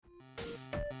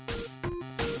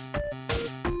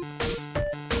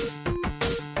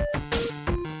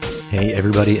Hey,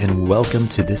 everybody, and welcome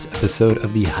to this episode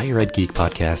of the Higher Ed Geek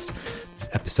Podcast. This is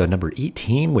episode number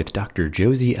 18 with Dr.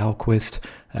 Josie Ahlquist,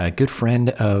 a good friend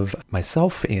of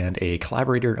myself and a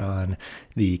collaborator on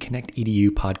the Connect EDU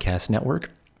podcast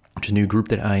network, which is a new group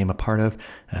that I am a part of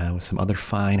with some other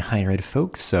fine higher ed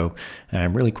folks. So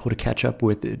really cool to catch up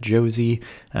with Josie.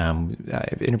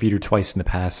 I've interviewed her twice in the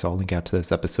past, so I'll link out to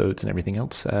those episodes and everything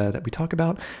else that we talk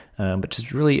about. But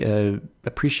just really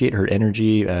appreciate her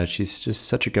energy. She's just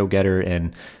such a go-getter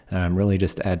and really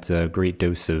just adds a great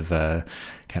dose of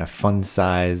kind of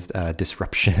fun-sized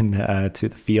disruption to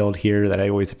the field here that I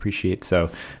always appreciate. So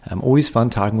always fun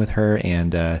talking with her.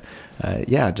 And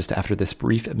just after this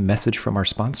brief message from our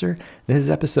sponsor, this is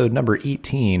episode number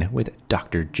 18 with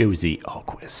Dr. Josie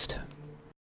Ahlquist.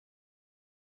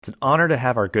 It's an honor to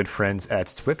have our good friends at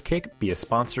SwiftKick be a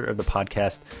sponsor of the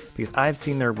podcast because I've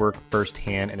seen their work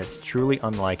firsthand and it's truly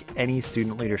unlike any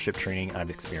student leadership training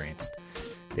I've experienced.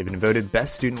 They've been voted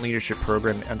Best Student Leadership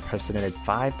Program unprecedented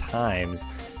 5 times,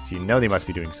 so you know they must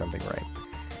be doing something right.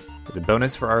 As a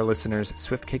bonus for our listeners,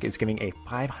 SwiftKick is giving a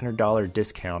 $500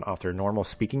 discount off their normal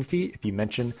speaking fee if you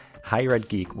mention Higher Ed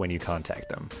Geek when you contact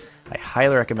them. I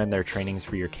highly recommend their trainings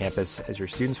for your campus as your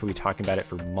students will be talking about it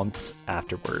for months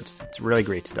afterwards. It's really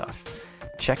great stuff.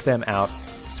 Check them out,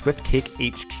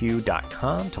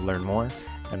 swiftkick.hq.com to learn more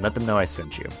and let them know I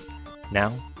sent you.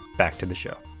 Now, back to the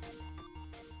show.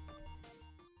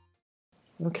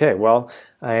 Okay, well,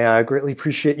 I greatly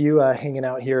appreciate you hanging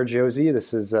out here, Josie.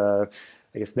 This is, I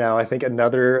think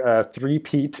another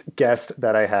three-peat guest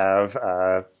that I have,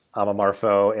 Ama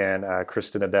Marfo and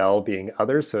Kristen Abel being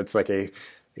others. So it's like a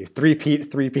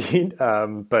three-peat.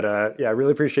 I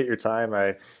really appreciate your time.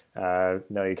 I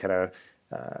know you kind of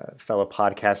fellow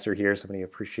podcaster here, somebody who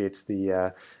appreciates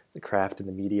the craft and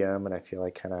the medium, and I feel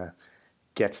like kind of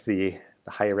gets the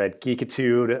higher ed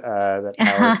geekitude that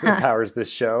powers this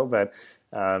show. But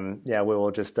we will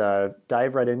just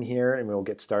dive right in here, and we'll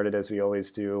get started as we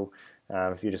always do.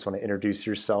 If you just want to introduce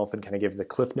yourself and kind of give the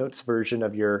Cliff Notes version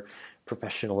of your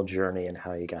professional journey and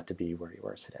how you got to be where you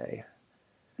are today.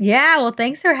 Yeah, well,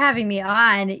 thanks for having me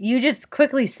on. You just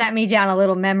quickly sent me down a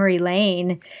little memory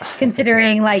lane,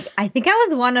 considering I think I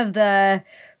was one of the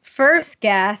first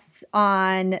guests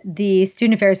on the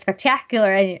Student Affairs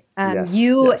Spectacular. Yes.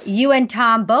 You and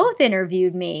Tom both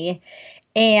interviewed me.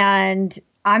 And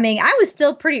I mean, I was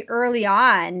still pretty early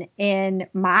on in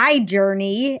my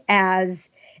journey as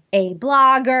a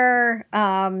blogger,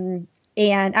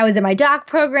 and I was in my doc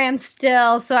program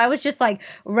still. So I was just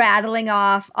rattling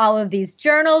off all of these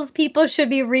journals people should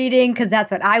be reading because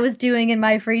that's what I was doing in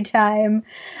my free time.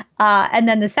 And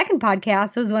then the second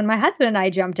podcast was when my husband and I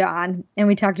jumped on and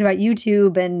we talked about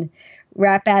YouTube and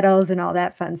rap battles and all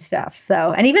that fun stuff.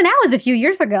 So, and even that was a few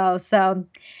years ago. So,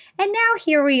 and now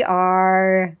here we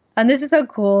are. And this is so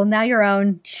cool. Now your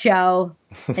own show.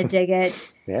 I dig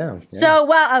it. Yeah. So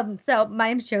my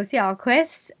name's Josie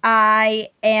Ahlquist. I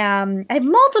have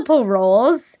multiple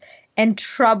roles and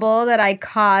trouble that I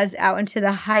cause out into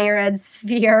the higher ed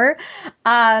sphere.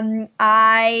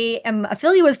 I am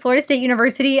affiliated with Florida State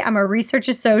University. I'm a research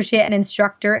associate and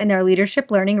instructor in their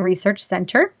Leadership Learning Research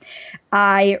Center.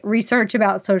 I research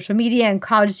about social media and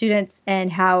college students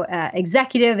and how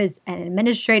executives and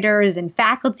administrators and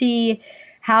faculty,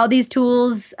 how these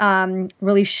tools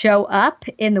really show up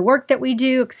in the work that we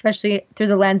do, especially through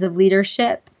the lens of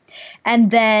leadership. And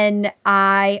then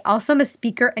I also am a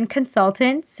speaker and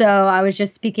consultant. So I was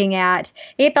just speaking at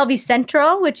AFLB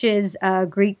Central, which is a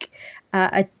Greek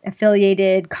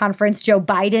affiliated conference. Joe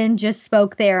Biden just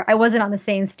spoke there. I wasn't on the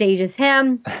same stage as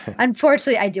him.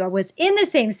 Unfortunately, I was in the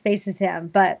same space as him,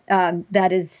 but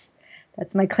that's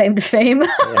my claim to fame.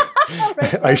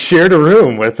 Right. I shared a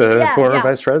room with the former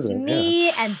vice president.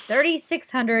 Me and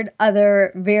 3,600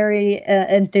 other very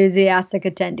enthusiastic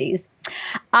attendees.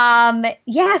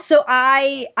 So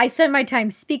I spend my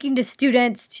time speaking to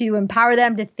students to empower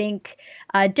them to think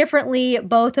differently,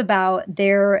 both about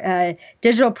their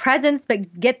digital presence,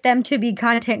 but get them to be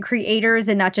content creators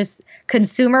and not just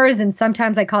consumers. And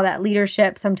sometimes I call that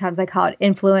leadership. Sometimes I call it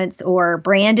influence or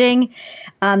branding.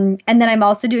 And then I'm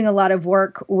also doing a lot of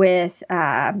work with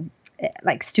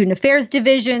student affairs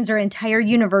divisions or entire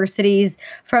universities,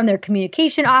 from their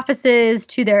communication offices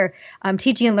to their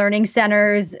teaching and learning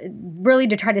centers, really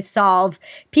to try to solve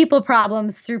people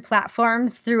problems through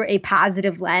platforms through a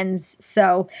positive lens.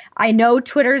 So I know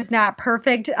Twitter's not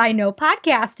perfect. I know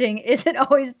podcasting isn't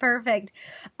always perfect.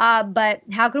 But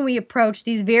how can we approach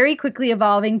these very quickly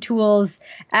evolving tools,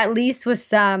 at least with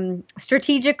some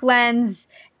strategic lens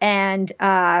and,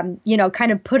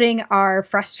 kind of putting our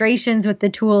frustrations with the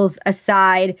tools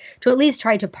aside to at least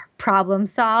try to problem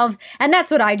solve. And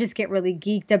that's what I just get really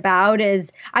geeked about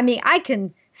is, I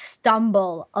can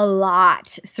stumble a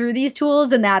lot through these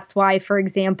tools. And that's why, for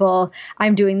example,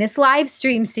 I'm doing this live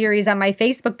stream series on my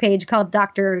Facebook page called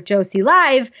Dr. Josie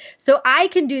Live. So I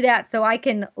can do that so I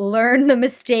can learn the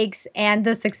mistakes and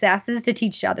the successes to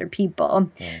teach to other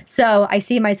people. So I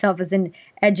see myself as an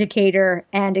educator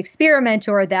and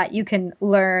experimenter that you can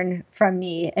learn from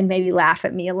me and maybe laugh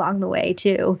at me along the way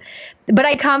too. But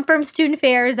I come from student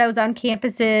affairs. I was on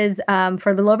campuses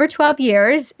for a little over 12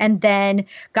 years and then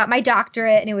got my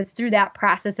doctorate. And it was through that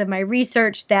process of my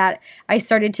research that I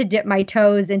started to dip my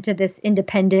toes into this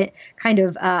independent kind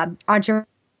of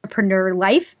entrepreneur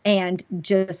life and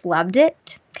just loved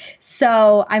it.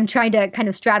 So I'm trying to kind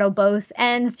of straddle both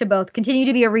ends to both continue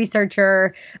to be a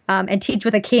researcher and teach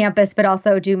with a campus, but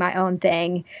also do my own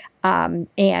thing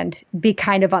and be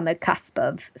kind of on the cusp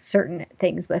of certain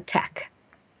things with tech.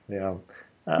 Yeah.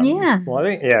 Yeah. Well,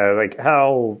 I think, like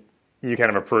how you kind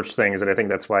of approach things, and I think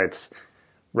that's why it's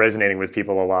resonating with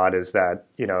people a lot, is that,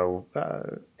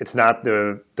 it's not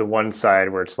the one side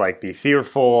where it's like be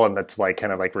fearful and that's like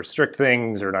kind of like restrict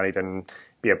things or not even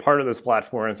be a part of those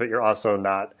platforms, but you're also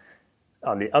not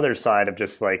on the other side of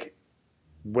just like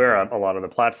where a lot of the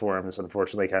platforms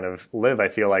unfortunately kind of live, I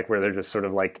feel like, where they're just sort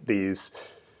of like these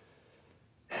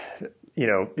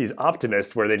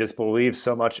optimists where they just believe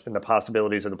so much in the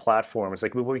possibilities of the platform. It's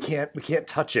like, well, we can't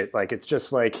touch it. Like, it's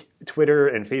just like Twitter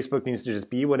and Facebook needs to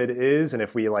just be what it is. And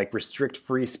if we like restrict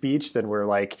free speech, then we're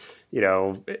like,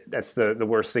 that's the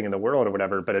worst thing in the world or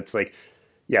whatever. But it's like,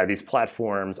 yeah, these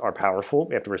platforms are powerful.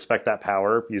 We have to respect that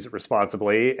power, use it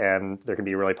responsibly, and there can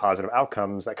be really positive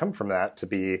outcomes that come from that to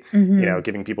be,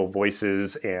 giving people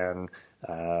voices and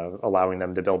allowing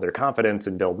them to build their confidence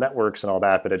and build networks and all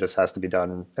that. But it just has to be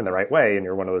done in the right way. And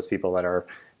you're one of those people that are,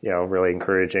 really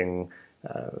encouraging,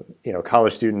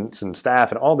 college students and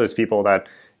staff and all those people that,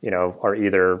 are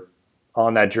either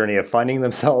on that journey of finding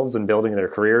themselves and building their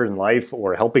career in life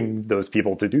or helping those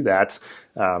people to do that.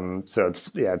 So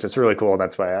it's just really cool. And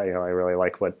that's why I really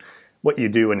like what you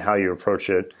do and how you approach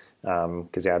it.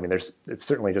 Because it's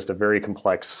certainly just a very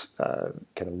complex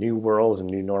kind of new world and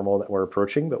new normal that we're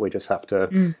approaching, but we just have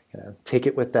to take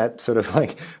it with that sort of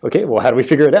like, okay, well, how do we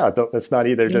figure it out? Let's not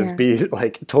either just be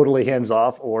like totally hands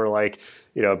off or like,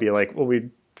 be like, well, we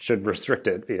should restrict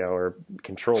it, or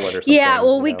control it or something. Yeah,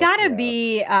 well, we got to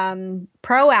be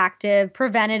proactive,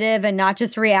 preventative, and not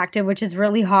just reactive, which is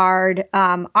really hard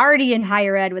already in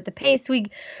higher ed with the pace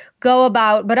we go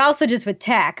about, but also just with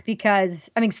tech, because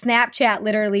Snapchat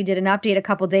literally did an update a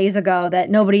couple days ago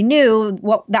that nobody knew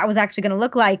what that was actually going to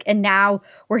look like. And now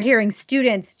we're hearing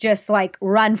students just like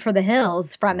run for the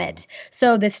hills from it.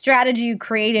 So the strategy you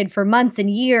created for months and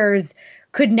years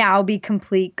could now be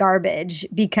complete garbage,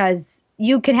 because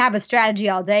you can have a strategy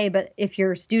all day, but if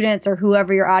your students or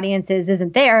whoever your audience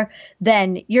isn't there,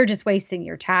 then you're just wasting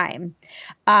your time.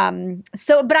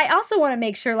 But I also want to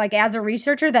make sure, like, as a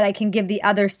researcher, that I can give the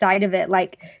other side of it,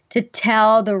 like to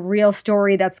tell the real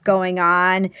story that's going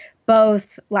on,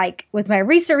 both like with my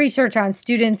recent research on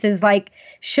students is like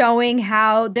showing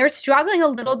how they're struggling a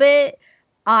little bit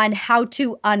on how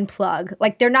to unplug.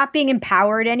 Like, they're not being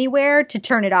empowered anywhere to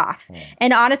turn it off.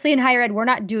 And honestly, in higher ed, we're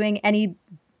not doing any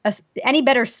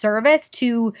better service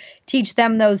to teach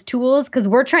them those tools, because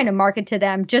we're trying to market to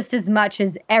them just as much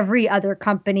as every other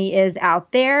company is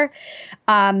out there.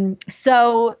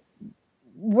 So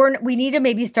we need to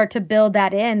maybe start to build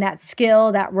that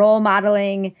skill, that role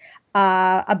modeling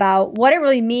about what it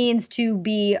really means to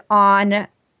be on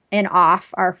and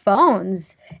off our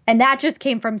phones. And that just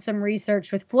came from some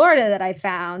research with Florida that I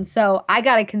found. So I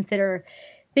got to consider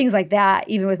things like that,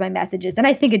 even with my messages. And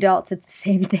I think adults, it's the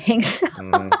same thing. So.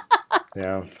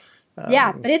 Yeah.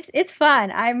 Yeah, but it's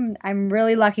fun. I'm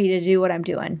really lucky to do what I'm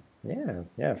doing.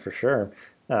 Yeah, for sure.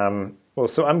 Well,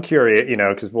 so I'm curious,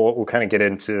 because we'll kind of get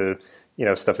into,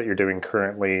 stuff that you're doing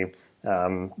currently,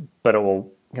 but it will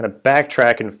kind of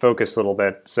backtrack and focus a little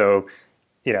bit. So,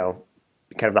 kind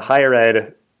of the higher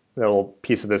ed little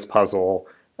piece of this puzzle,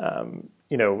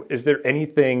 is there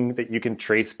anything that you can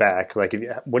trace back? Like,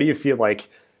 what do you feel like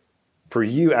for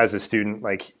you as a student,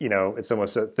 like, it's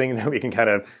almost a thing that we can kind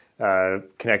of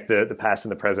connect the past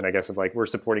and the present, I guess, of like, we're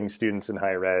supporting students in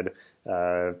higher ed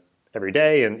every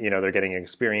day, and, they're getting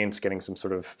experience, getting some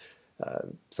sort of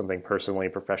something personally,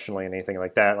 professionally, and anything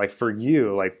like that. Like, for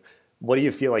you, like, what do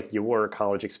you feel like your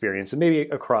college experience, and maybe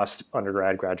across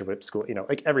undergrad, graduate school,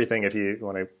 like everything, if you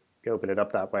want to open it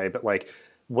up that way, but like,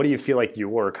 what do you feel like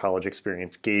your college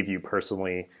experience gave you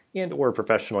personally and or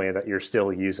professionally that you're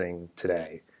still using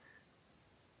today?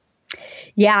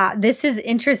 Yeah, this is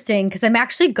interesting because I'm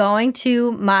actually going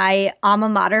to my alma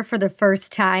mater for the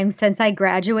first time since I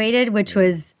graduated, which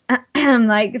was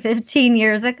like 15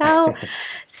 years ago.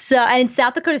 So, and in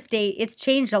South Dakota State, it's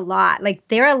changed a lot. Like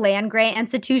they're a land grant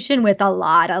institution with a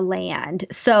lot of land.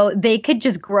 So they could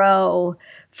just grow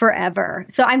forever.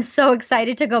 So I'm so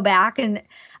excited to go back, and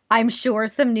I'm sure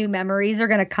some new memories are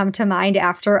going to come to mind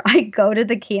after I go to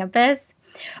the campus.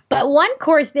 But one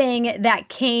core thing that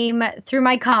came through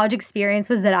my college experience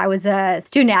was that I was a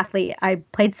student athlete. I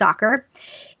played soccer.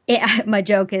 My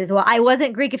joke is, well, I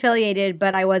wasn't Greek affiliated,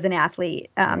 but I was an athlete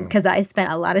because I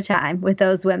spent a lot of time with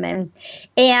those women.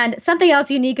 And something else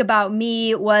unique about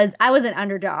me was I was an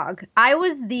underdog. I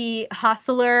was the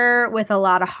hustler with a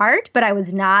lot of heart, but I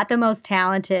was not the most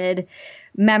talented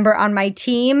member on my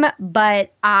team.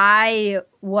 But call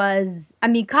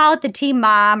it the team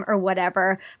mom or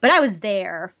whatever, but I was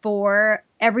there for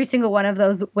every single one of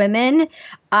those women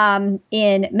in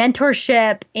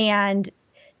mentorship. And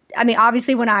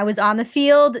obviously when I was on the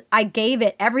field, I gave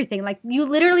it everything. Like you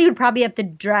literally would probably have to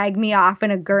drag me off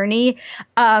in a gurney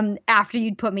after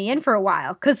you'd put me in for a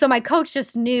while. So my coach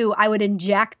just knew I would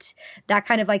inject that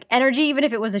kind of like energy, even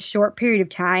if it was a short period of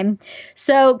time.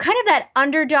 So kind of that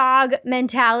underdog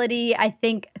mentality, I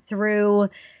think, through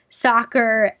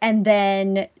soccer, and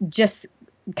then just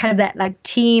kind of that like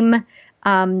team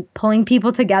pulling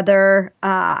people together.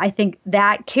 I think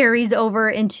that carries over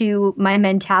into my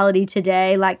mentality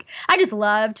today. Like, I just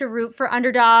love to root for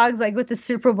underdogs, like with the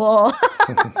Super Bowl.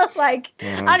 Like,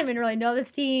 I don't even really know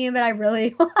this team, but I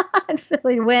really want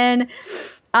Philly to win.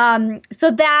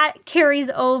 So that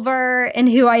carries over in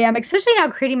who I am, especially now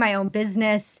creating my own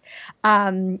business.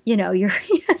 You're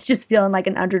just feeling like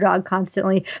an underdog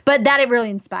constantly, but that it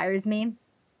really inspires me,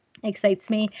 excites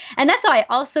me. And that's how I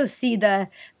also see the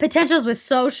potentials with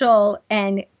social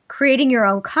and creating your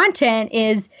own content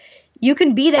is you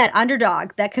can be that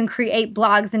underdog that can create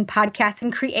blogs and podcasts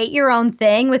and create your own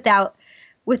thing without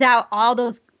all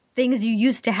those things you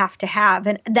used to have.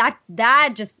 And that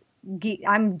just,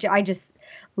 I just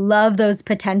love those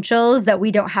potentials that we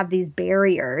don't have these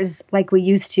barriers like we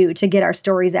used to get our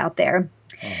stories out there.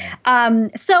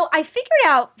 So I figured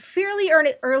out fairly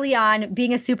early on,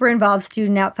 being a super involved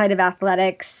student outside of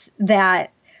athletics,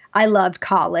 that I loved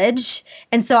college.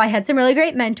 And so I had some really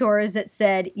great mentors that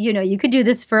said, you could do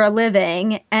this for a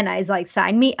living. And I was like,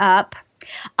 sign me up.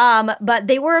 But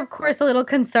they were, of course, a little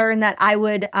concerned that I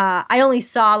only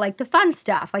saw like the fun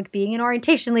stuff, like being an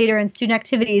orientation leader and student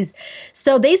activities.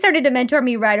 So they started to mentor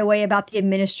me right away about the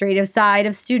administrative side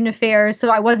of student affairs. So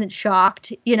I wasn't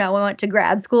shocked, when I went to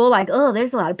grad school, like, oh,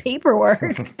 there's a lot of paperwork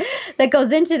that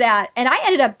goes into that. And I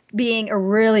ended up being a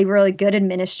really, really good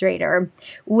administrator,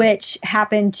 which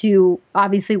happened to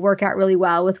obviously work out really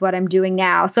well with what I'm doing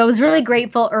now. So I was really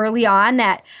grateful early on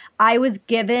that I was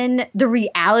given the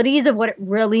realities of what it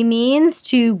really means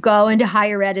to go into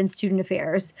higher ed and student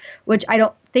affairs, which I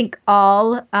don't think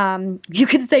all, you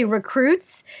could say,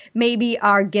 recruits maybe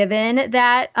are given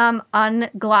that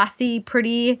unglossy,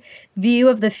 pretty view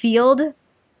of the field.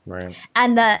 Right.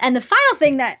 And the final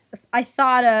thing that I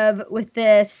thought of with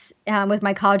this, with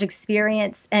my college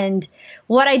experience and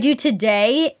what I do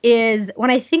today, is when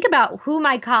I think about who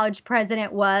my college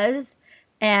president was,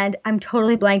 and I'm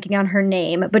totally blanking on her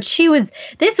name, but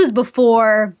this was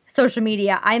before social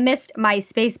media. I missed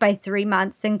MySpace by 3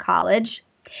 months in college.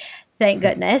 Thank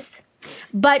goodness.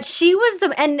 But she was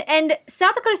and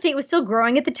South Dakota State was still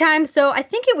growing at the time. So I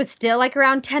think it was still like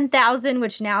around 10,000,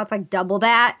 which now it's like double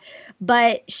that.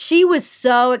 But she was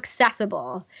so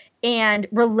accessible and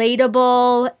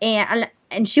relatable,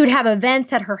 and she would have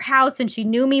events at her house, and she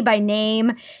knew me by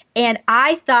name. And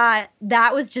I thought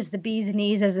that was just the bee's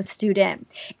knees as a student.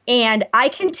 And I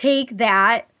can take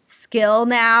that skill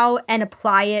now and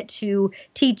apply it to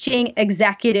teaching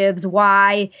executives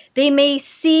why they may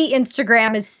see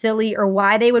Instagram as silly, or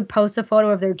why they would post a photo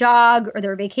of their dog or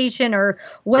their vacation or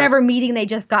whatever meeting they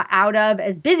just got out of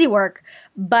as busy work.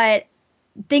 But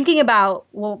thinking about,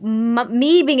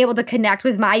 me being able to connect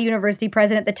with my university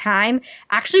president at the time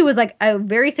actually was like a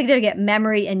very significant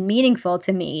memory and meaningful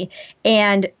to me.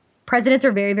 And presidents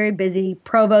are very, very busy,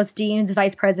 provosts, deans,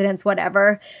 vice presidents,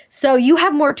 whatever. So you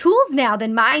have more tools now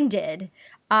than mine did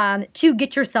to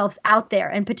get yourselves out there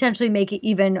and potentially make it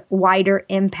even wider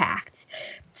impact.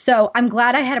 So I'm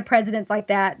glad I had a president like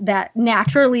that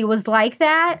naturally was like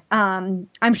that.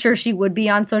 I'm sure she would be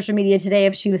on social media today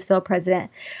if she was still president.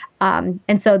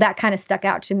 And so that kind of stuck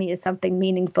out to me as something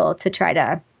meaningful to try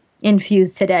to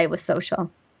infuse today with social.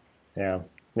 Yeah.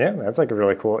 Yeah. That's like a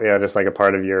really cool, just like a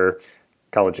part of your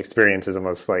college experience is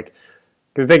almost like,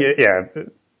 because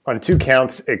on two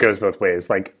counts, it goes both ways.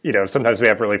 Like, sometimes we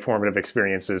have really formative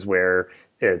experiences where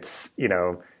it's,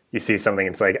 you see something,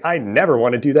 it's like, I never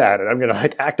want to do that. And I'm going to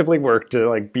like actively work to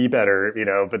like be better,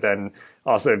 but then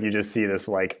also if you just see this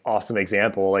like awesome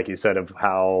example, like you said, of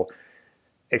how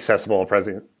accessible a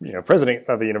president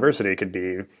of a university could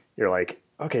be, you're like,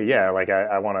 okay, yeah, like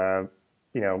I want to,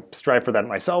 strive for that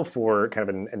myself, or kind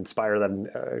of inspire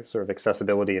that sort of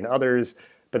accessibility in others.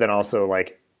 But then also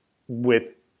like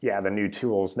with, the new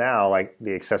tools now, like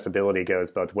the accessibility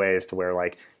goes both ways to where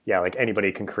like, like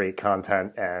anybody can create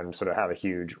content and sort of have a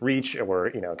huge reach or,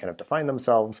 kind of define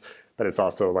themselves. But it's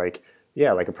also like,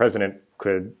 like a president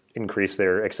could increase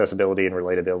their accessibility and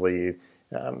relatability.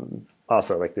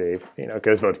 Also, like it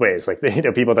goes both ways. Like,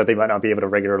 people that they might not be able to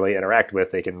regularly interact with,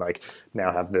 they can like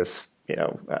now have this,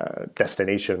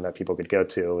 destination that people could go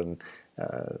to and,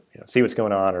 see what's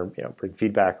going on or, bring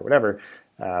feedback or whatever.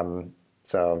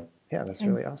 So yeah, that's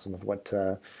really awesome of what,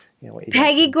 what you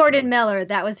Peggy Gordon Miller,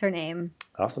 that was her name.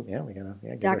 Awesome. Yeah, we gotta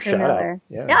give Dr. her a shout Miller.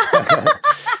 out.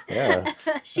 Yeah.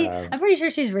 Yeah. I'm pretty sure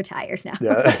she's retired now.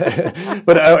 Yeah.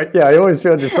 But I always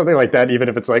feel just something like that, even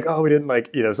if it's like, oh, we didn't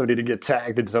like, somebody didn't get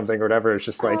tagged in something or whatever. It's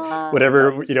just like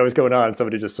whatever, is going on.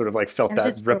 Somebody just sort of like felt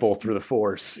that ripple through the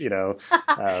force,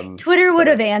 Twitter would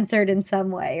have answered in some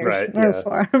way or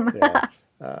form. Yeah.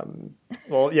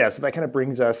 Well, yeah. So that kind of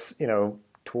brings us,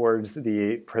 towards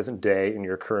the present day in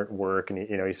your current work. And,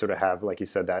 you sort of have, like you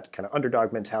said, that kind of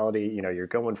underdog mentality, you're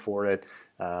going for it.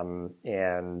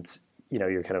 And,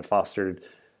 you're kind of fostered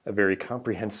a very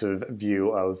comprehensive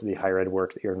view of the higher ed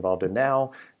work that you're involved in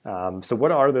now. So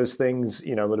what are those things,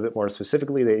 a little bit more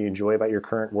specifically that you enjoy about your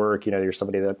current work? You're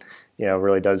somebody that,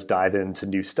 really does dive into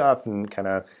new stuff and kind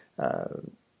of,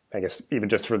 I guess, even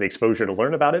just for the exposure to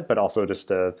learn about it, but also just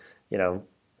to,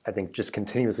 I think just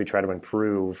continuously try to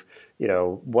improve,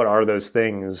 what are those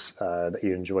things that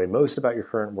you enjoy most about your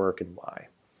current work and why?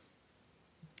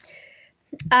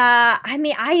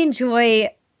 I enjoy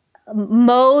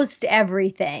most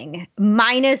everything,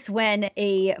 minus when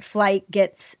a flight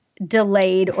gets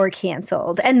delayed or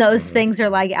canceled, and those things are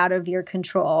like out of your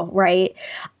control, right?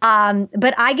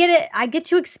 But I get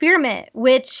to experiment,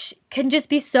 which can just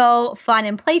be so fun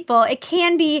and playful.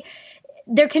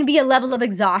 There can be a level of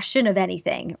exhaustion of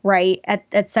anything, right?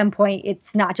 At some point,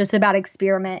 it's not just about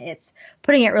experiment. It's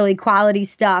putting out really quality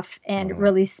stuff and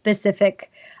really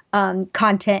specific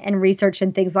content and research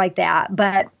and things like that.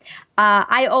 But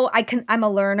I'm a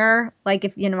learner. Like,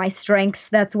 if my strengths,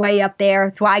 that's way up there.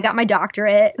 That's why I got my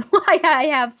doctorate. Why I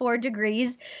have 4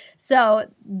 degrees. So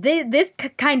this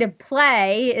kind of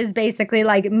play is basically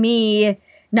like me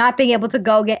not being able to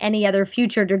go get any other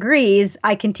future degrees.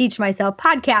 I can teach myself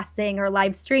podcasting or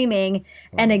live streaming,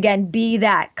 and again, be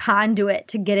that conduit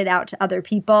to get it out to other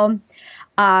people.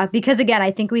 Because again,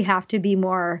 I think we have to be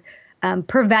more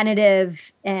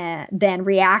preventative than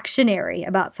reactionary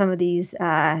about some of these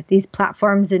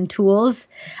platforms and tools.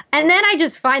 And then I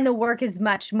just find the work is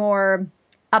much more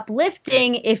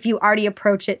uplifting if you already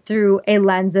approach it through a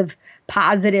lens of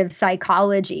positive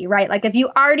psychology, right? Like, if you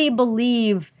already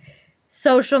believe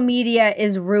social media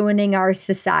is ruining our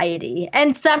society,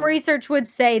 and some research would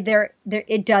say there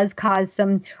it does cause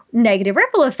some negative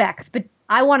ripple effects, but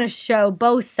I want to show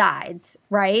both sides,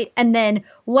 right? And then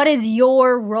what is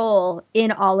your role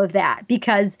in all of that?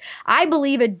 Because I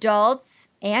believe adults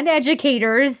and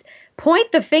educators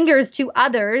point the fingers to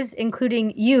others,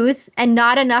 including youth, and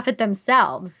not enough at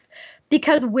themselves.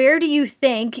 Because where do you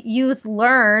think youth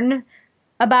learn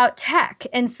about tech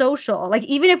and social? Like,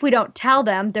 even if we don't tell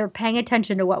them, they're paying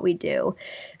attention to what we do.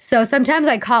 So sometimes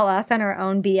I call us on our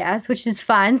own BS, which is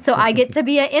fun. So I get to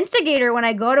be an instigator when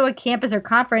I go to a campus or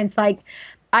conference. Like,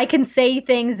 I can say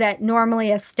things that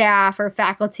normally a staff or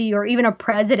faculty or even a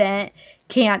president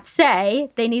can't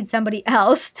say. They need somebody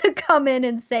else to come in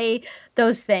and say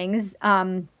those things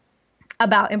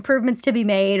about improvements to be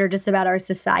made or just about our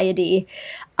society.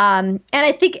 And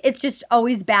I think it's just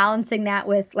always balancing that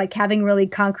with like having really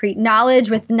concrete knowledge,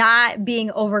 with not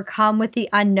being overcome with the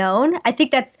unknown. I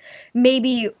think that's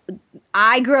maybe,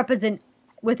 I grew up with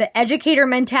an educator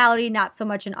mentality, not so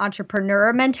much an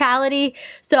entrepreneur mentality.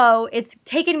 So it's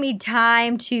taken me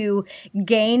time to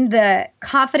gain the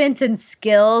confidence and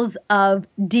skills of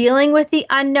dealing with the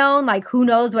unknown. Like, who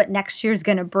knows what next year's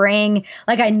going to bring?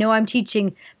 Like, I know I'm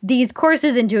teaching these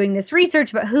courses and doing this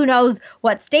research, but who knows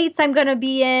what states I'm going to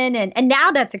be in. And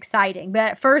now that's exciting. But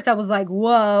at first I was like,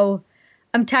 whoa,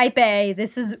 I'm type A.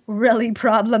 This is really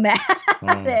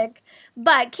problematic.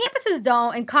 But campuses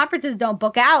don't, and conferences don't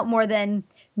book out more than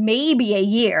maybe a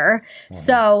year.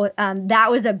 So that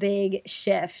was a big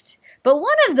shift. But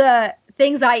one of the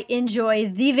things I enjoy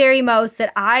the very most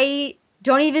that I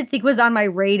don't even think was on my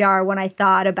radar when I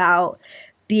thought about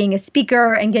being a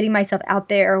speaker and getting myself out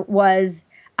there was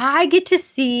I get to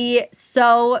see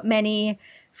so many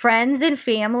friends and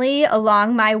family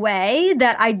along my way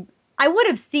that I would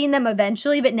have seen them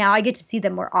eventually, but now I get to see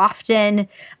them more often.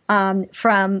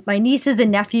 From my nieces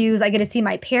and nephews, I get to see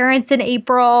my parents in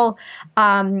April,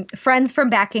 friends from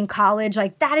back in college.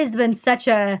 Like that has been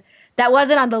that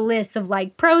wasn't on the list of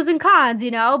like pros and cons,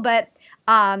 but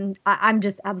I'm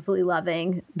just absolutely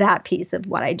loving that piece of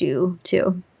what I do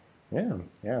too. Yeah,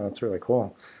 that's really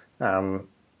cool. And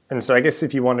so I guess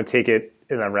if you want to take it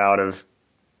in a route of,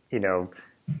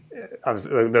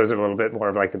 those are a little bit more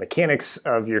of like the mechanics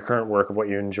of your current work, of what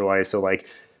you enjoy. So like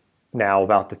now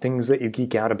about the things that you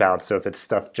geek out about. So if it's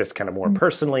stuff just kind of more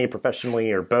personally,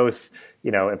 professionally, or both,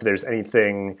 if there's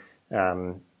anything,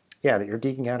 that you're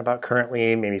geeking out about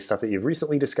currently, maybe stuff that you've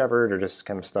recently discovered or just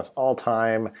kind of stuff all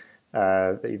time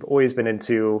that you've always been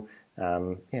into.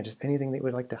 Just anything that you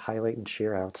would like to highlight and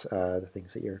share out the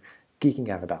things that you're geeking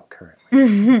out about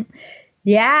currently.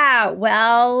 Yeah,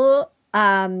 well,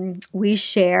 we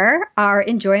share our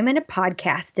enjoyment of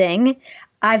podcasting.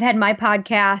 I've had my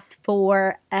podcast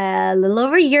for a little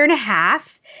over a year and a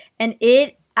half, and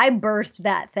I birthed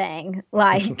that thing.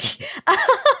 Like,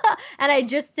 and I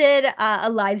just did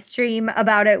a live stream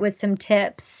about it with some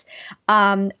tips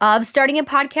of starting a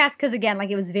podcast. Because again, like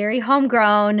it was very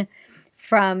homegrown,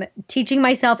 from teaching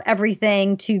myself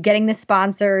everything to getting the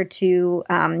sponsor to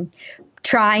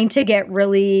trying to get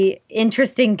really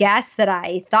interesting guests that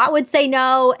I thought would say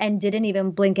no and didn't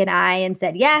even blink an eye and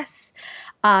said yes,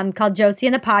 called Josie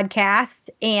and the Podcast.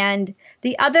 And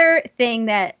the other thing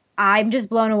that I'm just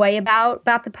blown away about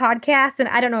the podcast, and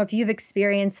I don't know if you've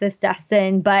experienced this,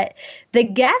 Dustin, but the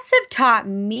guests have taught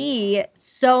me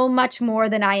so much more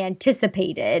than I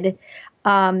anticipated,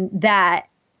 that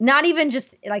not even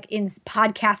just like in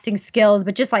podcasting skills,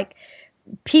 but just like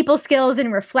people skills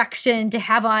and reflection to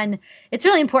have on. It's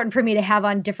really important for me to have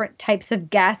on different types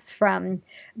of guests from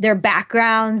their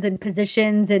backgrounds and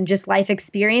positions and just life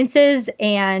experiences.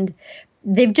 And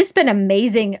they've just been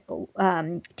amazing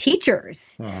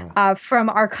teachers from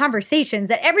our conversations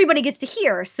that everybody gets to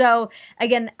hear. So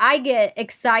again, I get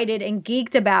excited and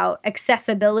geeked about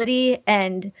accessibility,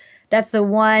 and that's the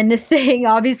one thing,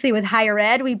 obviously, with higher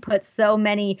ed, we put so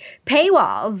many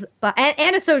paywalls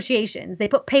and associations. They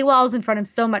put paywalls in front of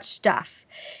so much stuff.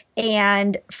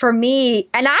 And for me,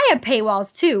 and I have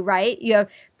paywalls too, right? You have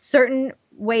certain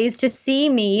ways to see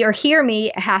me or hear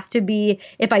me. It has to be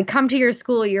if I come to your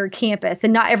school or your campus,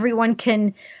 and not everyone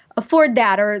can afford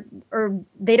that or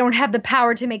they don't have the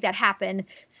power to make that happen.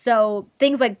 So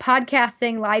things like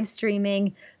podcasting, live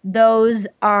streaming, those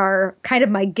are kind of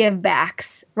my give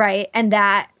backs, right? And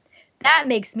that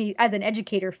makes me as an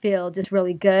educator feel just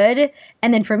really good.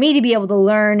 And then for me to be able to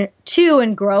learn too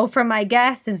and grow from my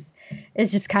guests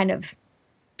is just kind of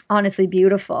honestly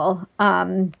beautiful.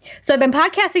 So I've been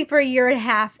podcasting for a year and a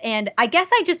half, and I guess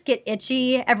I just get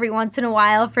itchy every once in a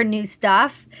while for new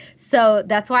stuff. So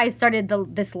that's why I started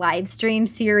this live stream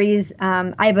series.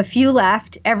 I have a few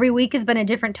left. Every week has been a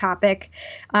different topic.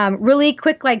 Really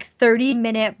quick, like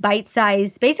 30-minute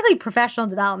bite-sized, basically professional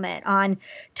development on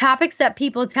topics that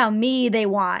people tell me they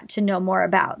want to know more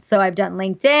about. So I've done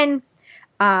LinkedIn.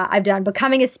 I've done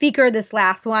becoming a speaker. This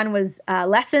last one was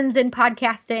lessons in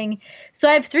podcasting. So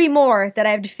I have 3 more that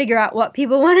I have to figure out what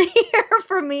people want to hear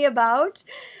from me about.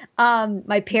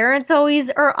 My parents always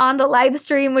are on the live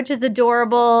stream, which is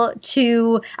adorable.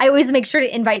 I always make sure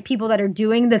to invite people that are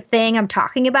doing the thing I'm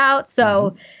talking about.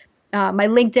 So my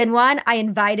LinkedIn one, I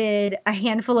invited a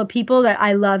handful of people that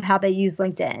I love how they use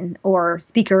LinkedIn, or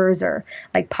speakers or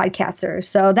like podcasters.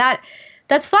 So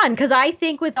that's fun, because I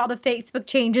think with all the Facebook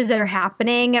changes that are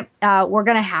happening, we're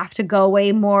going to have to go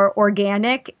way more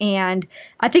organic. And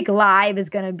I think live is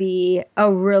going to be a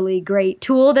really great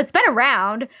tool that's been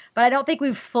around, but I don't think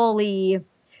we've fully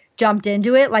jumped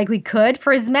into it like we could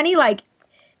for as many like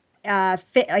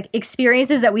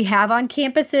experiences that we have on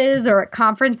campuses or at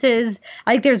conferences.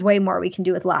 I think there's way more we can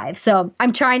do with live. So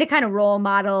I'm trying to kind of role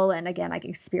model and again, like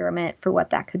experiment for what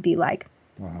that could be like.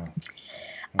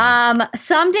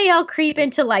 Someday I'll creep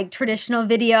into like traditional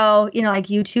video, like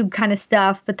YouTube kind of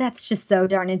stuff, but that's just so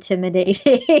darn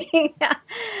intimidating.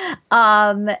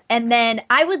 And then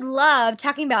I would love,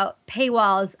 talking about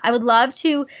paywalls, I would love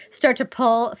to start to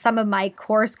pull some of my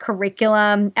course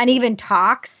curriculum and even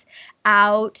talks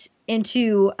out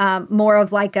into more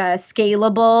of like a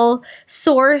scalable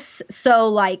source. So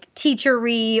like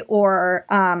Teachery or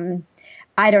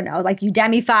I don't know, like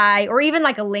Udemify or even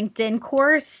like a LinkedIn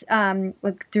course,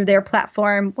 like through their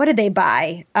platform. What did they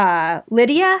buy?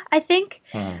 Lydia, I think.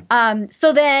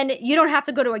 So then you don't have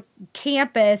to go to a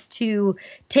campus to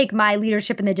take my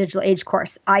Leadership in the Digital Age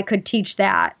course. I could teach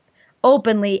that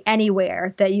openly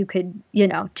anywhere that you could,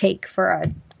 take for a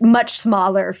much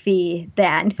smaller fee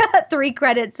than 3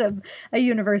 credits of a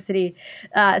university.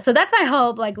 So that's my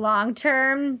hope, like long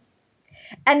term.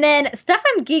 And then stuff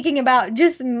I'm geeking about,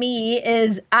 just me,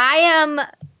 is I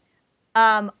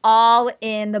am all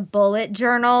in the bullet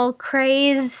journal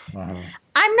craze.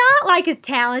 I'm not like as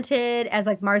talented as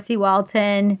like Marcy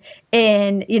Walton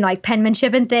in, like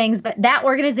penmanship and things, but that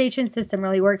organization system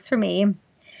really works for me.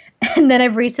 And then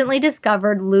I've recently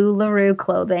discovered Lou LaRue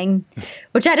clothing,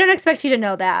 which I don't expect you to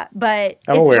know that, but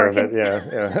I'm aware of it.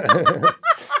 Yeah.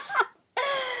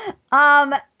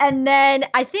 And then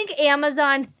I think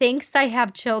Amazon thinks I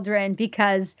have children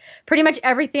because pretty much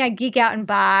everything I geek out and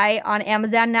buy on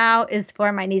Amazon now is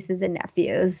for my nieces and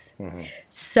nephews.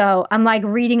 So I'm like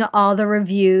reading all the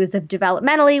reviews of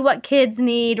developmentally what kids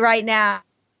need right now.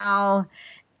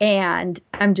 And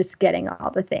I'm just getting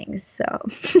all the things. So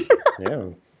yeah.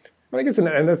 Well, I guess,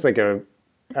 and that's like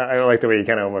I like the way you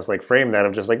kind of almost like frame that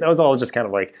of just like, that was all just kind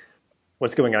of like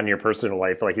what's going on in your personal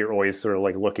life. Like you're always sort of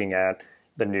like looking at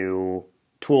the new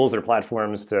tools or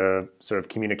platforms to sort of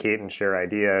communicate and share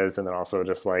ideas. And then also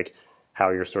just like how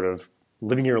you're sort of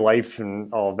living your life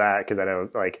and all of that. Cause I know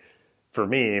like for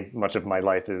me, much of my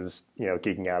life is,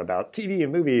 geeking out about TV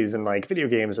and movies and like video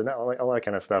games and all that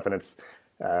kind of stuff. And it's,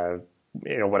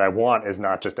 what I want is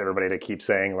not just everybody to keep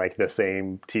saying like the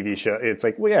same TV show. It's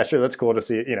like, well, yeah, sure, that's cool to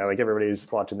see, like everybody's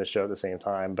watching the show at the same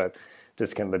time, but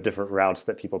just kind of the different routes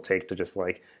that people take to just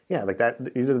like, yeah, like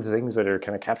that. These are the things that are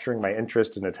kind of capturing my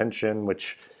interest and attention,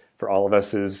 which for all of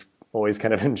us is always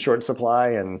kind of in short supply.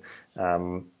 And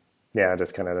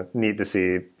just kind of neat to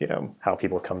see, how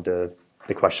people come to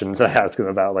the questions I ask them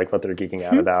about like what they're geeking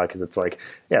out about. Cause it's like,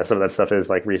 yeah, some of that stuff is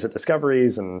like recent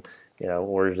discoveries and,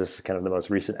 or just kind of the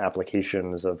most recent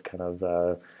applications of kind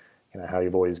of, how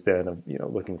you've always been of,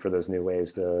 looking for those new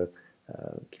ways to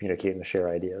communicate and share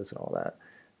ideas and all that.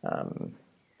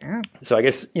 So I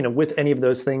guess, with any of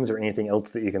those things or anything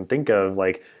else that you can think of,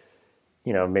 like,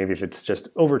 maybe if it's just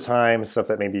overtime stuff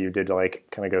that maybe you did like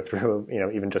kind of go through,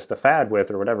 even just a fad with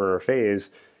or whatever, or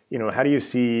phase, how do you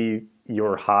see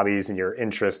your hobbies and your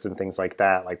interests and things like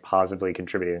that, like positively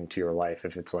contributing to your life?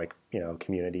 If it's like,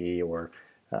 community or,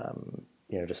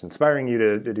 just inspiring you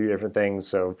to do different things.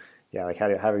 So yeah, like how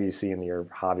are you seeing your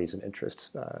hobbies and interests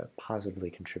positively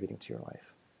contributing to your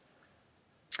life?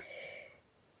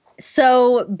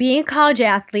 So being a college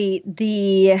athlete,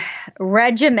 the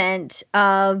regiment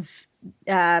of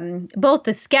both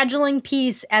the scheduling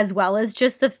piece as well as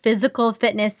just the physical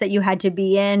fitness that you had to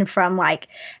be in, from like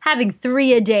having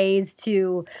 3-a-days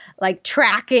to like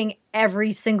tracking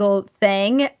every single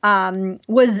thing,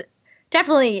 was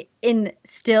definitely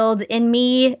instilled in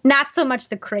me. Not so much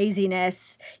the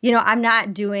craziness, I'm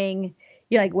not doing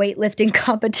like weightlifting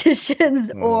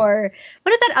competitions or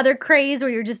what is that other craze where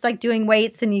you're just like doing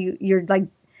weights and you're like,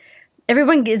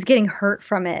 everyone is getting hurt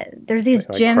from it. There's these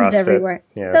like gyms CrossFit. Everywhere.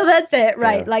 Yeah. So that's it,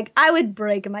 right? Yeah. Like I would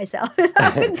break myself.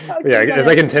 It's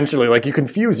like intentionally, like you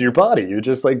confuse your body. You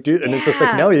just like do, and it's just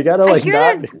like, no, you gotta like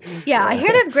not. I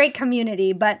hear there's great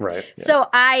community, but right. Yeah. So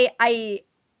I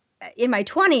in my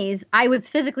 20s, I was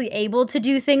physically able to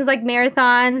do things like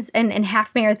marathons and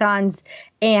half marathons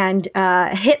and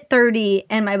hit 30.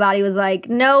 And my body was like,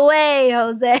 no way,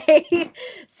 Jose.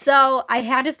 So I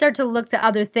had to start to look to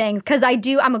other things because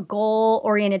I'm a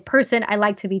goal-oriented person. I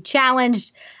like to be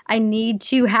challenged. I need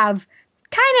to have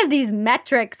kind of these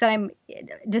metrics that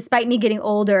despite me getting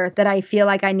older, that I feel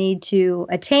like I need to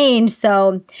attain.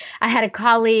 So I had a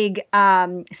colleague,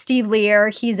 Steve Lear,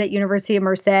 he's at University of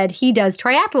Merced. He does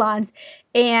triathlons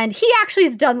and he actually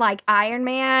has done like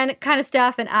Ironman kind of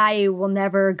stuff. And I will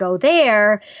never go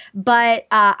there, but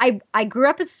I grew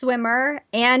up a swimmer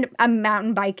and I'm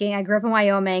mountain biking. I grew up in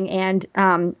Wyoming and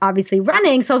obviously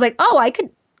running. So I was like, oh, I could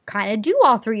kind of do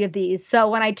all 3 of these. So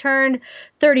when I turned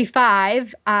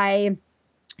 35, I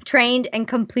trained and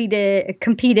competed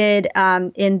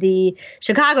in the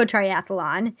Chicago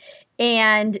Triathlon.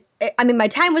 And I mean, my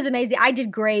time was amazing. I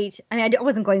did great. I mean, I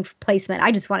wasn't going for placement.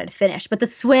 I just wanted to finish. But the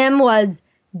swim was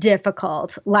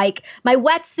difficult. Like my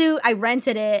wetsuit, I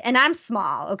rented it and I'm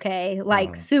small. Okay.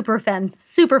 Like super fun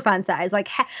size.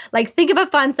 Like think of a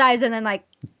fun size and then like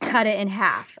cut it in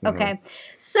half. Okay.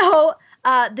 So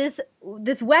this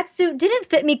wetsuit didn't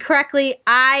fit me correctly.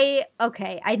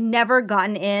 I'd never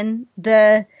gotten in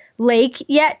the lake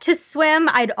yet to swim.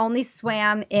 I'd only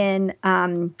swam in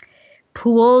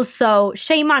pools. So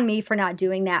shame on me for not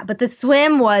doing that. But the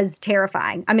swim was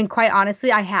terrifying. I mean, quite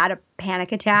honestly, I had a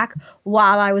panic attack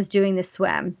while I was doing the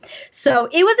swim. So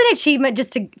it was an achievement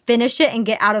just to finish it and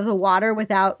get out of the water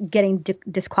without getting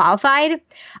disqualified.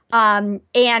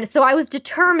 And so I was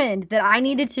determined that I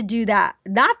needed to do that,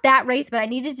 not that race, but I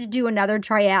needed to do another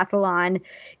triathlon,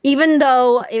 even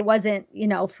though it wasn't,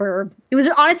 it was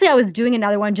honestly, I was doing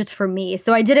another one just for me.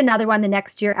 So I did another one the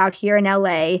next year out here in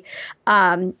LA.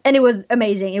 And it was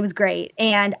amazing. It was great.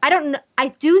 And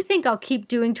I do think I'll keep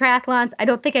doing triathlons. I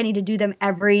don't think I need to do them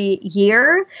every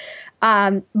year.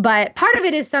 But part of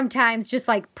it is sometimes just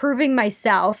like proving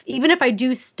myself, even if I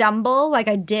do stumble like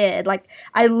I did, like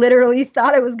I literally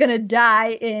thought I was going to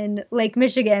die in Lake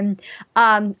Michigan.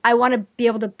 I want to be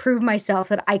able to prove myself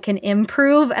that I can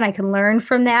improve and I can learn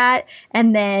from that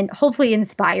and then hopefully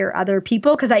inspire other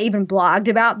people, because I even blogged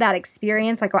about that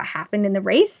experience, like what happened in the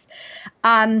race.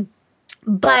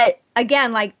 But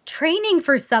again, like training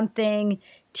for something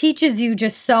teaches you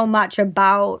just so much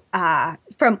about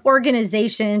from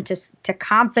organization to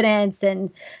confidence.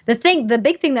 And the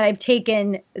big thing that I've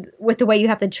taken with the way you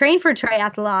have to train for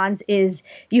triathlons is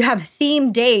you have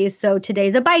themed days. So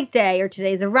today's a bike day or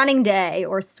today's a running day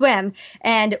or swim.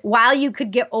 And while you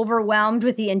could get overwhelmed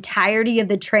with the entirety of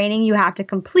the training you have to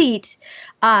complete,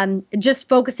 just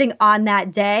focusing on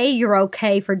that day, you're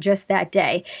okay for just that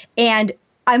day. And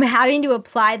I'm having to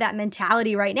apply that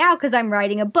mentality right now because I'm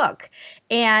writing a book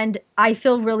and I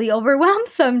feel really overwhelmed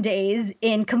some days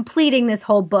in completing this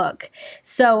whole book.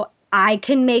 So I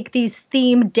can make these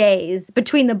themed days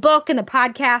between the book and the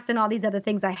podcast and all these other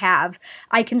things I have.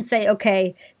 I can say,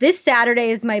 okay, this Saturday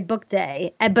is my book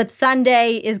day, but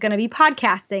Sunday is going to be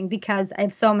podcasting because I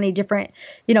have so many different,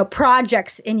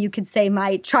 projects, and you could say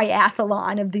my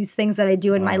triathlon of these things that I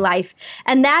do in my life.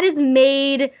 And that has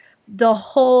made the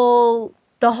whole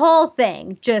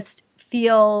thing just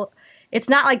feel, it's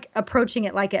not like approaching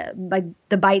it like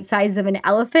the bite size of an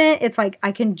elephant. It's like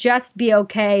I can just be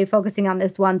okay focusing on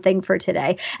this one thing for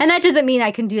today. And that doesn't mean I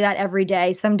can do that every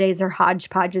day. Some days are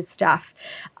hodgepodge of stuff.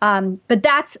 But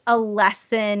that's a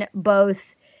lesson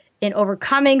both in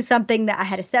overcoming something that I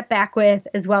had a setback with,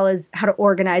 as well as how to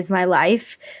organize my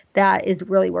life, that is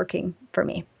really working for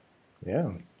me.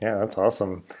 Yeah, that's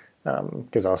awesome.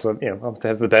 Because also, it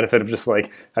has the benefit of just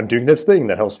like, I'm doing this thing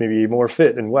that helps me be more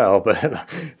fit and well, but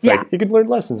it's like you can learn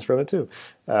lessons from it too.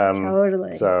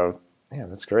 Totally. So, yeah,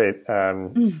 that's great.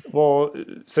 Well,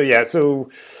 so as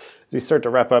we start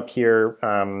to wrap up here,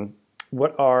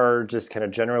 what are just kind of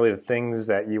generally the things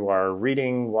that you are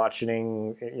reading,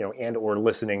 watching, and or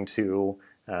listening to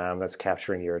that's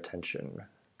capturing your attention?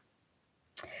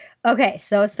 Okay,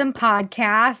 so some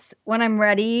podcasts. When I'm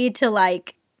ready to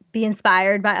be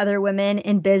inspired by other women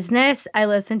in business, I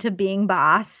listen to Being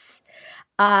Boss.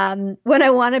 When I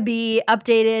want to be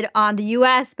updated on the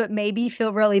U.S., but maybe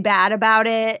feel really bad about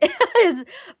it, is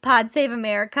Pod Save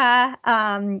America.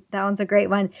 That one's a great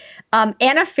one.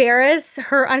 Anna Faris,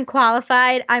 her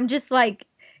Unqualified. I'm just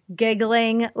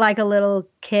giggling like a little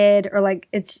kid, or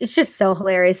it's just so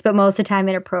hilarious, but most of the time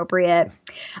inappropriate.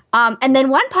 And then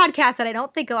one podcast that I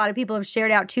don't think a lot of people have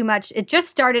shared out too much, it just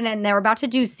started and they're about to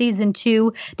do season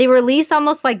 2. They release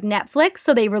almost like Netflix,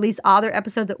 so they release all their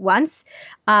episodes at once,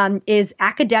 is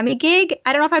Academic Gig.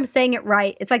 I don't know if I'm saying it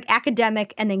right. It's like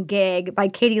Academic and then Gig by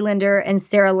Katie Linder and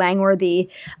Sarah Langworthy.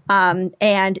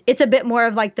 And it's a bit more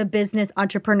of the business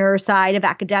entrepreneur side of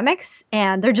academics,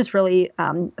 and they're just really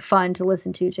fun to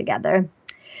listen to together.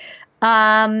 So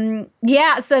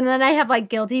then I have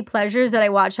guilty pleasures that I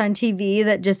watch on TV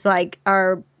that just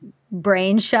are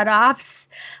brain shutoffs,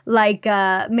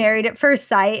 Married at First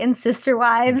Sight and Sister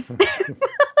Wives. They're just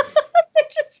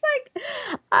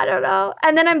I don't know.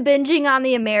 And then I'm binging on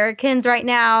The Americans right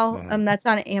now. That's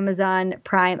on Amazon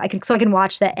Prime. I can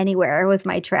watch that anywhere with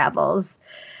my travels.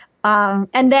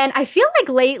 And then I feel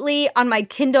lately on my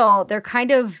Kindle, they're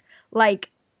kind of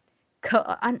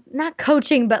not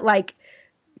coaching, but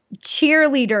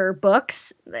cheerleader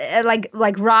books, like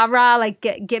rah-rah,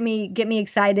 get me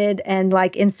excited and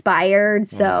inspired.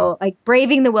 So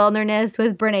Braving the Wilderness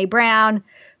with Brene Brown,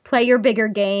 Play Your Bigger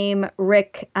Game,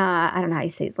 Rick, I don't know how you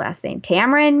say his last name,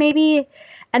 Tamarin maybe.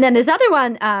 And then this other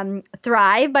one,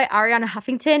 Thrive by Ariana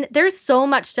Huffington. There's so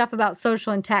much stuff about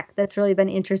social and tech that's really been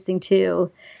interesting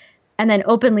too. And then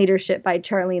Open Leadership by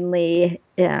Charlene Lee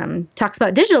talks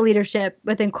about digital leadership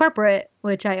within corporate,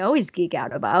 which I always geek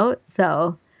out about.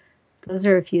 So those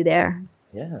are a few there.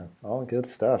 Yeah, all good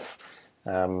stuff.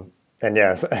 And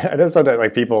yes, I know sometimes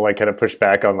like people like kind of push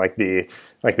back on like the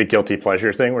guilty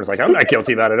pleasure thing, where it's like I'm not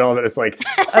guilty about it at all, but it's like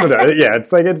I don't know, yeah,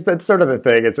 it's like it's sort of the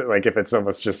thing. It's like if it's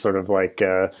almost just sort of like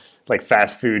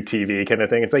fast food TV kind of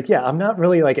thing. It's like yeah, I'm not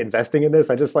really like investing in this.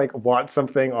 I just like want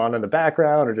something on in the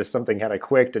background or just something kind of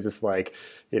quick to just like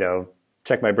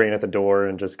check my brain at the door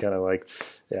and just kind of like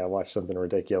watch something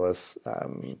ridiculous.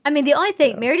 I mean, the only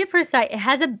thing Married at First Sight, it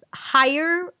has a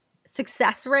higher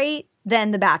success rate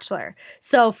than The Bachelor.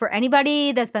 So for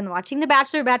anybody that's been watching The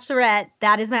Bachelor, Bachelorette,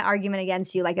 that is my argument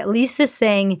against you. Like at least this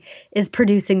thing is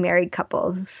producing married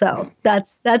couples. So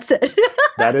that's it.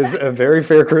 That is a very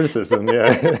fair criticism.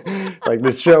 Yeah. Like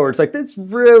this show where it's like, this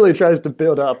really tries to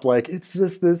build up. Like it's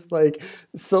just this like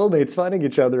soulmates finding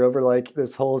each other over like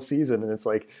this whole season. And it's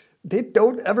like, they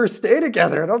don't ever stay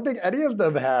together. I don't think any of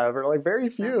them have, or like very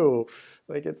few.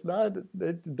 Like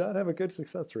they don't have a good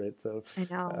success rate. So I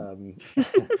know.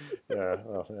 Yeah.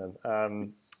 Oh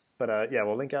man. But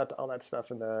we'll link out to all that stuff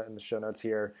in the show notes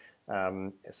here.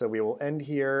 So we will end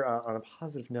here on a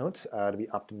positive note, to be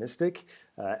optimistic.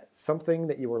 Something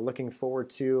that you are looking forward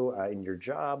to in your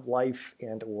job, life,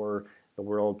 and or the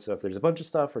world. So if there's a bunch of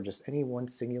stuff or just any one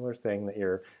singular thing that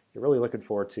you're really looking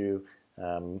forward to,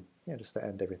 just to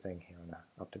end everything here on an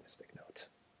optimistic note.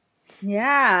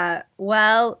 Yeah.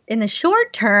 Well, in the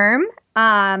short term,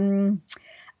 I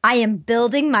am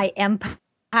building my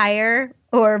empire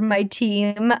or my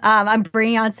team. I'm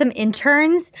bringing on some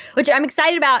interns, which I'm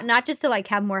excited about, not just to like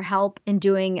have more help in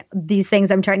doing these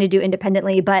things I'm trying to do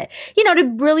independently, but,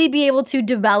 to really be able to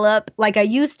develop, like I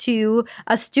used to,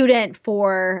 a student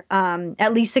for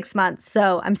at least 6 months.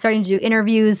 So I'm starting to do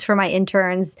interviews for my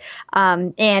interns.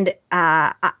 And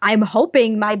I'm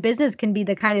hoping my business can be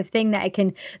the kind of thing that I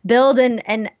can build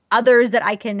and others that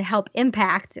I can help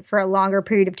impact for a longer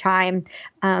period of time.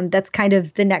 That's kind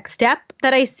of the next step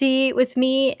that I see with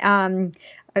me,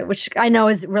 which I know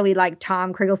is really like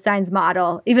Tom Kriegelstein's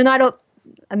model, even though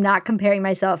I'm not comparing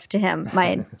myself to him.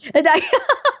 But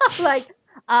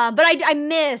I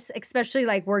miss, especially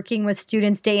like working with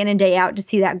students day in and day out to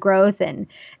see that growth and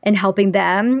helping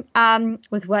them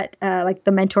with what like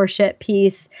the mentorship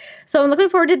piece. So I'm looking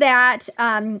forward to that.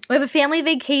 We have a family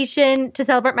vacation to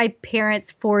celebrate my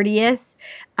parents' 40th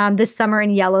this summer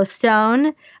in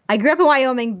Yellowstone. I grew up in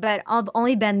Wyoming, but I've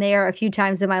only been there a few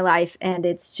times in my life, and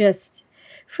it's just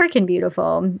freaking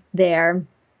beautiful there.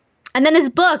 And then his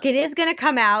book, it is going to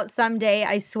come out someday,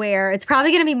 I swear. It's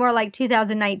probably going to be more like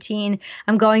 2019.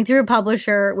 I'm going through a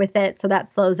publisher with it, so that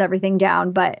slows everything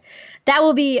down. But that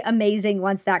will be amazing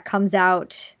once that comes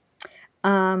out.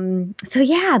 So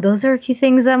yeah, those are a few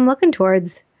things I'm looking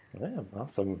towards. Yeah,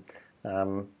 awesome.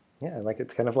 Like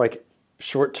it's kind of like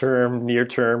short-term,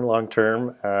 near-term,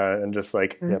 long-term, and just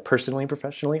like personally,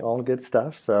 professionally, all good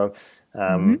stuff. So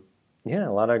yeah,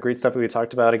 a lot of great stuff that we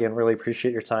talked about. Again, really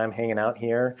appreciate your time hanging out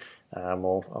here.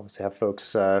 We'll obviously have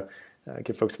folks,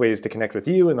 give folks ways to connect with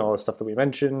you and all the stuff that we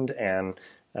mentioned. And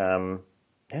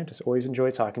just always enjoy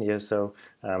talking to you. So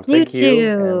thank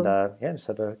you. And just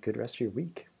have a good rest of your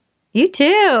week. You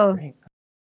too. Great.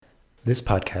 This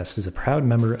podcast is a proud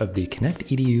member of the Connect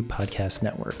EDU Podcast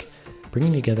Network,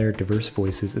 bringing together diverse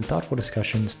voices and thoughtful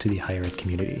discussions to the higher ed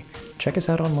community. Check us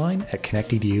out online at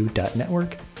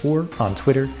connectedu.network or on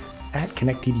Twitter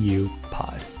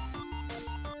 @ConnectEDUPod.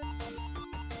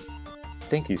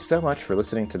 Thank you so much for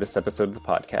listening to this episode of the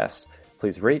podcast.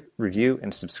 Please rate, review,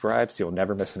 and subscribe so you'll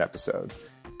never miss an episode.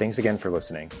 Thanks again for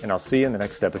listening, and I'll see you in the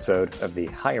next episode of the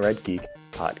Higher Ed Geek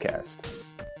podcast.